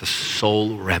is the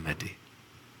sole remedy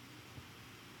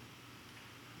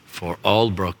for all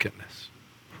brokenness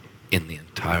in the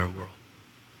entire world.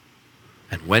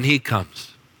 And when he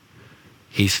comes,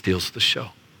 he steals the show.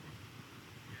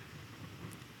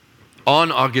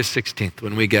 On August 16th,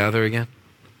 when we gather again,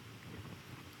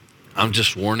 I'm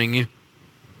just warning you,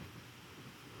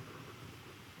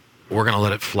 we're going to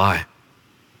let it fly.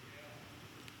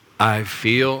 I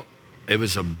feel it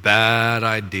was a bad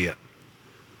idea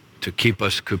to keep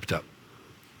us cooped up.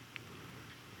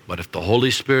 But if the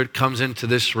Holy Spirit comes into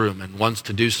this room and wants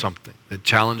to do something that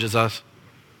challenges us,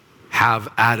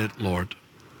 have at it, Lord.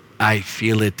 I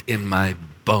feel it in my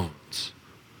bones.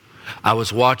 I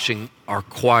was watching our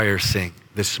choir sing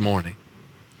this morning.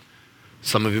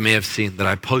 Some of you may have seen that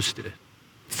I posted it,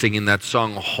 singing that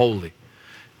song, Holy.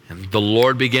 And the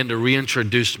Lord began to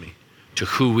reintroduce me to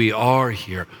who we are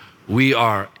here. We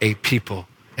are a people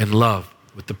in love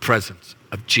with the presence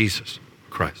of Jesus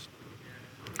Christ.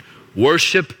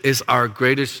 Worship is our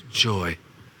greatest joy.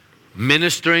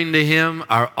 Ministering to him,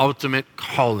 our ultimate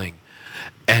calling.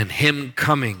 And him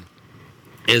coming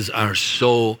is our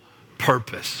sole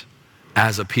purpose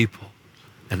as a people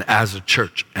and as a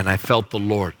church. And I felt the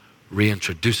Lord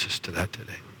reintroduce us to that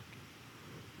today.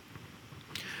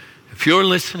 If you're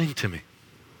listening to me,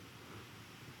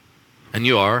 and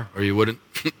you are, or you wouldn't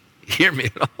hear me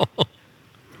at all,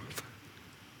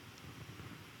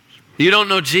 you don't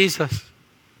know Jesus.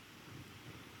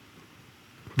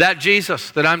 That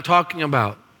Jesus that I'm talking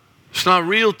about, it's not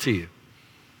real to you.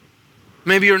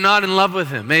 Maybe you're not in love with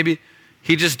him. Maybe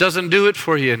he just doesn't do it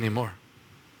for you anymore.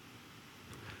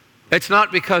 It's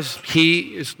not because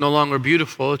he is no longer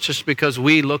beautiful. It's just because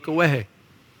we look away.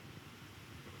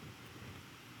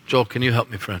 Joel, can you help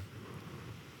me, friend?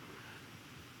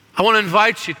 I want to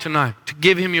invite you tonight to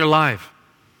give him your life,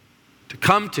 to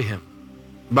come to him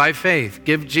by faith.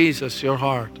 Give Jesus your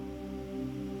heart.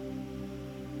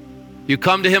 You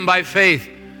come to him by faith,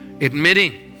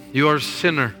 admitting you are a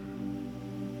sinner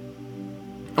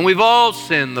And we've all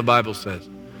sinned, the Bible says,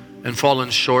 and fallen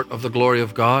short of the glory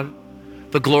of God.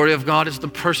 The glory of God is the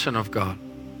person of God,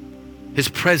 His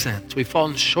presence. We've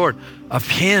fallen short of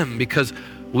Him because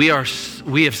we have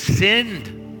sinned,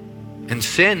 and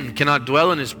sin cannot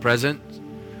dwell in His presence.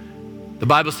 The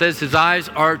Bible says His eyes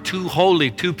are too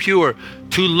holy, too pure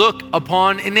to look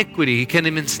upon iniquity. He can't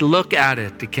even look at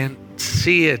it. He can't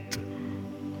see it.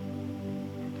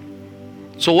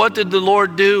 So what did the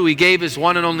Lord do? He gave His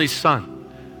one and only Son,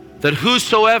 that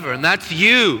whosoever, and that's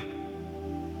you,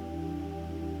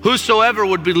 whosoever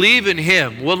would believe in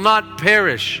Him will not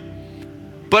perish,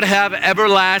 but have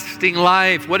everlasting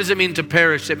life. What does it mean to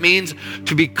perish? It means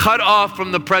to be cut off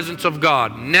from the presence of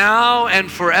God now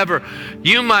and forever.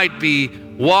 You might be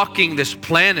walking this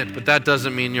planet, but that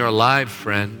doesn't mean you're alive,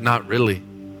 friend. Not really.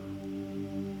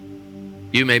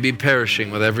 You may be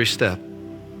perishing with every step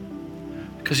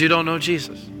because you don't know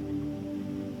Jesus.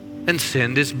 And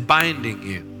sin is binding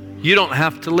you. You don't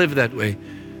have to live that way.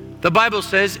 The Bible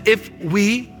says if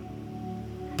we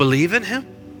believe in Him,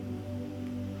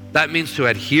 that means to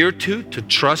adhere to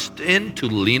trust in, to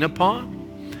lean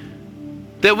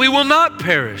upon, that we will not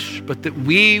perish, but that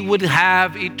we would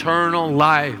have eternal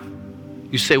life.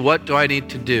 You say, what do I need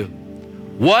to do?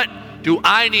 What do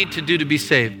I need to do to be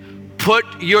saved? Put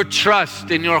your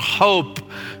trust and your hope,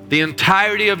 the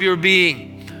entirety of your being,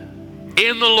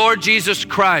 in the Lord Jesus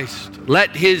Christ.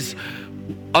 Let His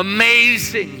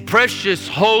amazing, precious,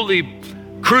 holy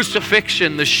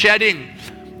crucifixion, the shedding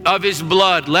of His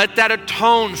blood, let that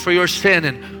atone for your sin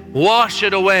and wash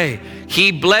it away.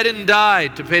 He bled and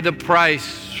died to pay the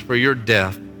price for your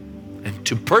death and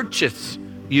to purchase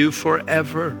you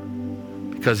forever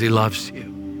because He loves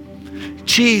you.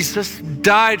 Jesus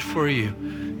died for you.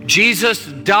 Jesus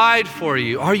died for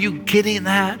you. Are you getting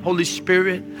that? Holy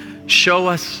Spirit, show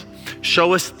us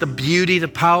the beauty, the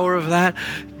power of that.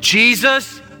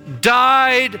 Jesus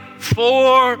died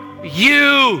for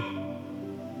you.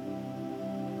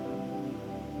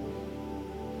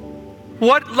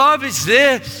 What love is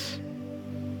this?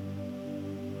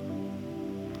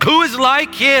 Who is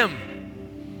like Him?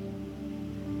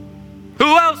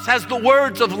 Who else has the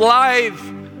words of life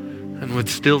and would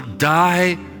still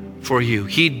die for you?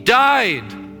 He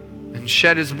died and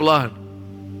shed His blood.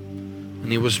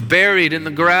 And He was buried in the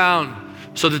ground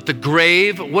so that the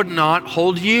grave would not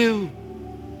hold you.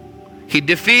 He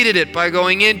defeated it by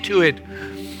going into it.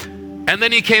 And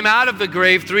then He came out of the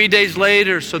grave 3 days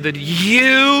later so that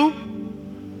you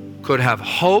could have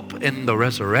hope in the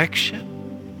resurrection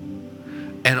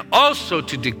and also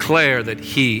to declare that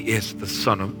He is the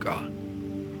Son of God,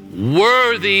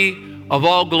 worthy of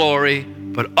all glory,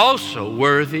 but also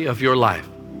worthy of your life.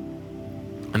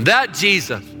 And that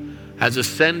Jesus has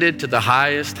ascended to the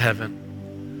highest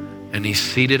heaven, and He's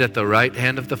seated at the right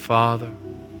hand of the Father,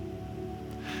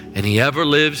 and He ever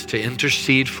lives to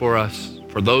intercede for us,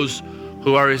 for those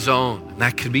who are His own. And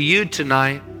that could be you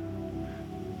tonight.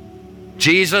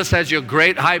 Jesus as your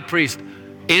great high priest,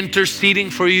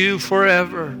 interceding for you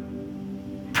forever,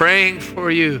 praying for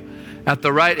you at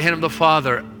the right hand of the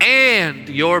Father, and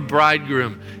your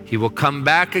bridegroom. He will come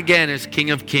back again as King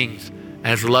of Kings,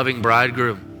 as loving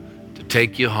bridegroom, to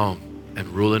take you home and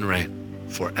rule and reign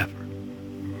forever.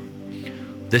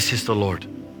 This is the Lord,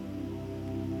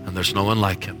 and there's no one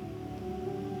like Him.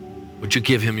 Would you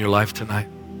give Him your life tonight?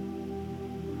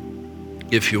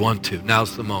 If you want to,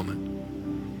 now's the moment.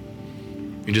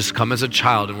 You just come as a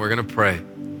child and we're going to pray.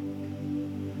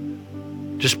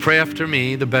 Just pray after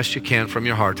me the best you can from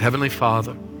your heart. Heavenly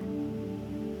Father,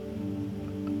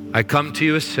 I come to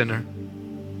you a sinner.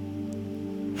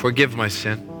 Forgive my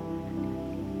sin.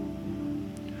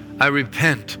 I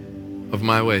repent of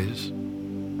my ways.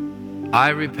 I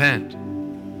repent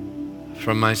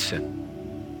from my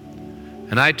sin.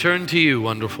 And I turn to you,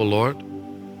 wonderful Lord.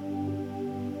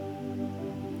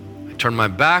 I turn my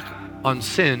back on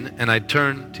sin and I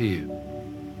turn to you.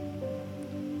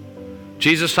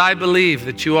 Jesus, I believe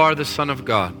that you are the Son of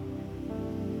God.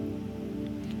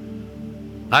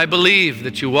 I believe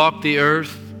that you walked the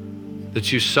earth,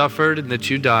 that you suffered and that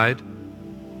you died.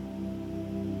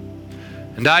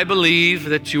 And I believe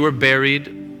that you were buried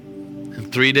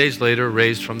and 3 days later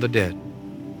raised from the dead.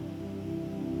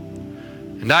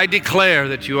 And I declare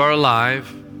that you are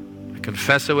alive. I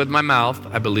confess it with my mouth.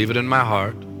 I believe it in my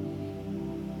heart.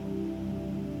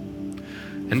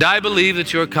 And I believe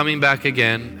that you are coming back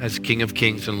again as King of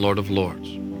Kings and Lord of Lords.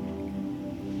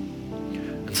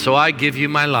 And so I give you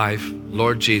my life,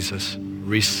 Lord Jesus.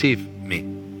 Receive me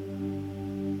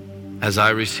as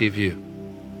I receive you.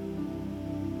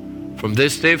 From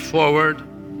this day forward,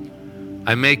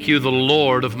 I make you the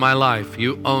Lord of my life.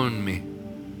 You own me.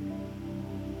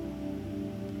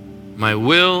 My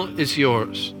will is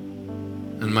yours,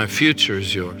 and my future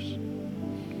is yours.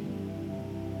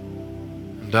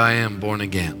 And I am born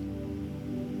again.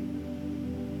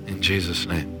 In Jesus'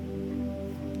 name.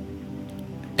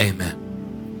 Amen.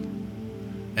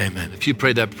 Amen. If you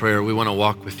prayed that prayer, we want to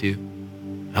walk with you,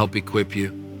 help equip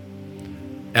you.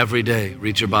 Every day,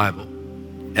 read your Bible.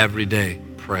 Every day,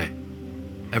 pray.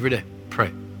 Every day,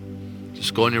 pray.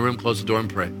 Just go in your room, close the door, and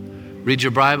pray. Read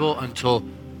your Bible until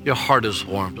your heart is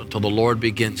warmed, until the Lord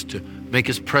begins to make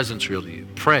His presence real to you.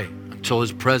 Pray until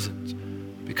His presence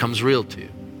becomes real to you.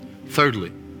 Thirdly,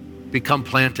 become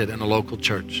planted in a local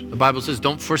church. The Bible says,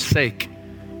 don't forsake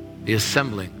the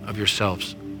assembling of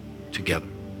yourselves together.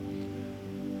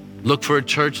 Look for a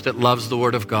church that loves the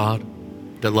Word of God,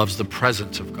 that loves the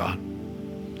presence of God.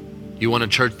 You want a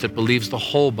church that believes the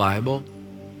whole Bible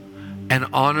and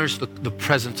honors the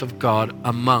presence of God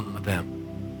among them.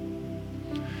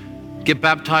 Get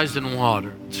baptized in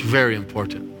water. It's very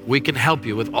important. We can help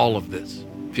you with all of this.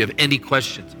 If you have any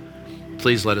questions,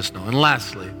 please let us know. And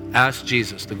lastly, ask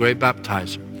Jesus, the great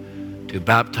baptizer, to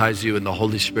baptize you in the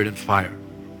Holy Spirit and fire.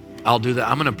 I'll do that.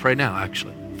 I'm going to pray now,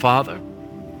 actually. Father,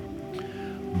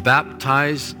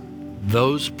 baptize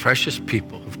those precious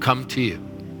people who've come to you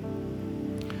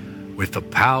with the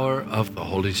power of the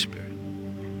Holy Spirit.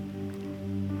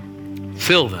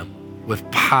 Fill them with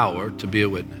power to be a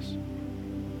witness.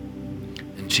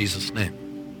 In Jesus' name.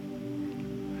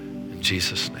 In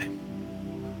Jesus' name.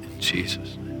 In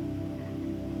Jesus'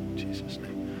 name. In Jesus'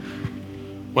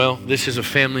 name. Well, this is a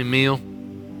family meal,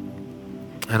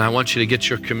 and I want you to get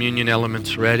your communion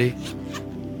elements ready.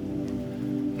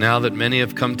 Now that many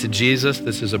have come to Jesus,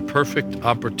 this is a perfect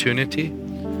opportunity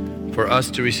for us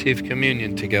to receive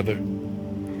communion together.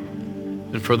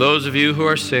 And for those of you who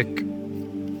are sick,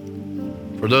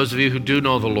 for those of you who do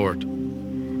know the Lord,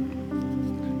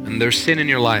 and there's sin in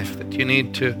your life that you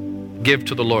need to give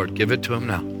to the Lord, give it to Him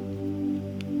now.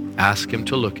 Ask Him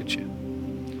to look at you.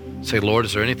 Say, Lord,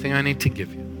 is there anything I need to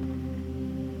give you?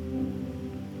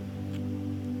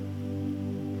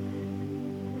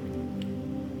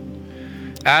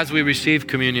 As we receive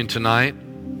communion tonight,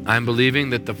 I'm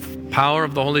believing that the power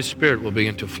of the Holy Spirit will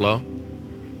begin to flow,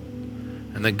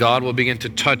 and that God will begin to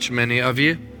touch many of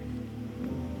you.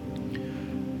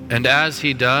 And as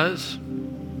He does,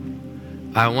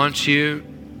 I want you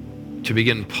to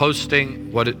begin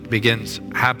posting what it begins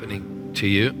happening to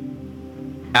you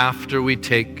after we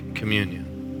take communion.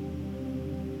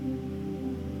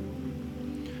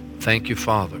 Thank you,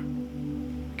 Father.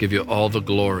 Give you all the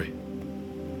glory.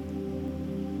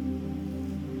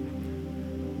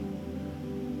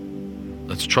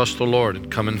 Let's trust the Lord and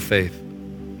come in faith.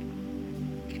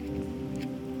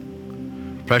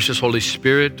 Precious Holy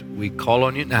Spirit, we call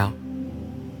on you now.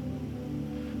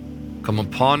 Come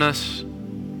upon us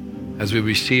as we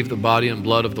receive the body and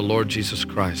blood of the Lord Jesus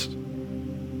Christ.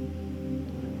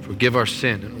 Forgive our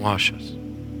sin and wash us.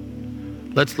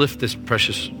 Let's lift this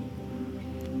precious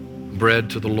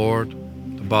bread to the Lord,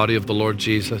 the body of the Lord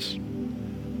Jesus.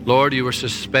 Lord, you were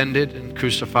suspended and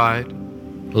crucified,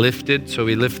 lifted, so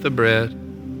we lift the bread.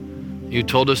 You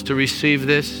told us to receive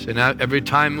this, and every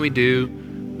time we do,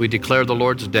 we declare the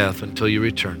Lord's death until you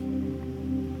return.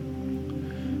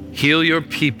 Heal your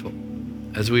people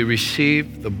as we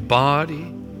receive the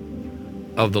body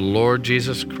of the Lord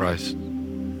Jesus Christ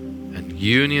and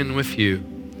union with you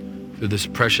through this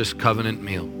precious covenant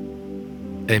meal.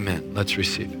 Amen. Let's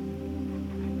receive it.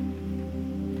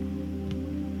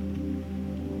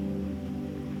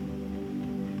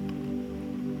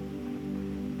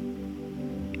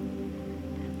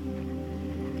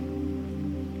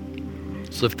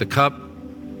 Let's lift the cup.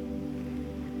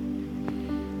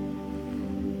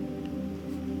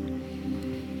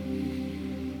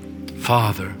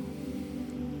 Father,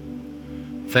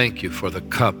 thank you for the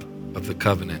cup of the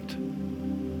covenant.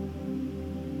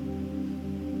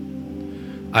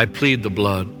 I plead the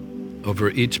blood over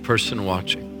each person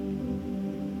watching.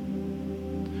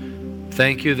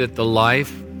 Thank you that the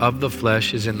life of the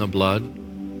flesh is in the blood,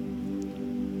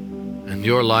 and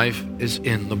your life is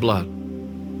in the blood.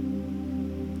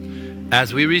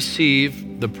 As we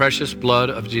receive the precious blood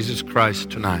of Jesus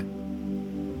Christ tonight,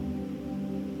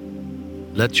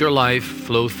 let your life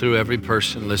flow through every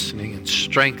person listening and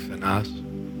strengthen us.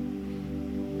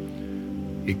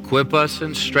 Equip us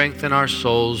and strengthen our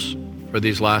souls for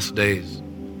these last days.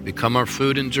 Become our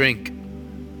food and drink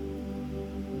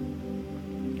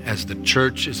as the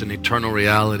church is an eternal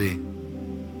reality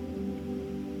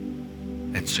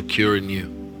and secure in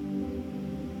you.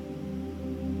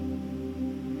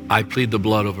 I plead the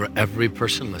blood over every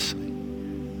person listening.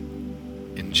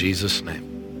 In Jesus'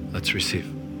 name, let's receive.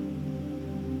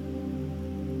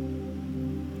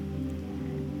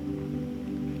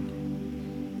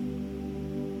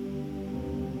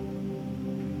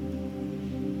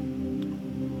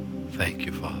 Thank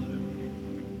you, Father.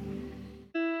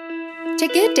 To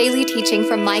get daily teaching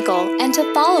from Michael and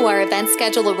to follow our event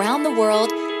schedule around the world,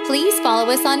 please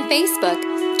follow us on Facebook,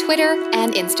 Twitter,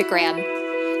 and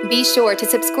Instagram. Be sure to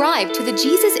subscribe to the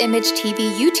Jesus Image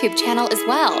TV YouTube channel as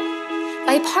well.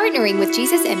 By partnering with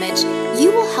Jesus Image,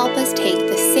 you will help us take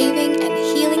the saving and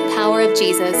healing power of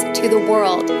Jesus to the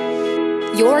world.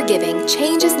 Your giving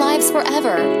changes lives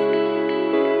forever.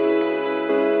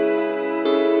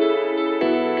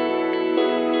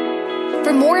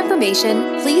 For more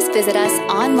information, please visit us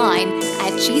online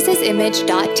at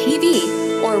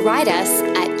jesusimage.tv or write us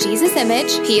at Jesus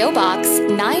Image, P.O. Box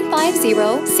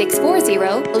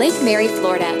 950640, Lake Mary,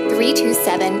 Florida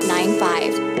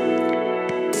 32795.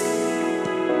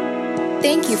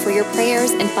 Thank you for your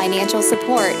prayers and financial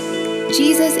support.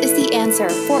 Jesus is the answer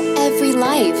for every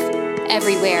life,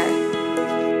 everywhere.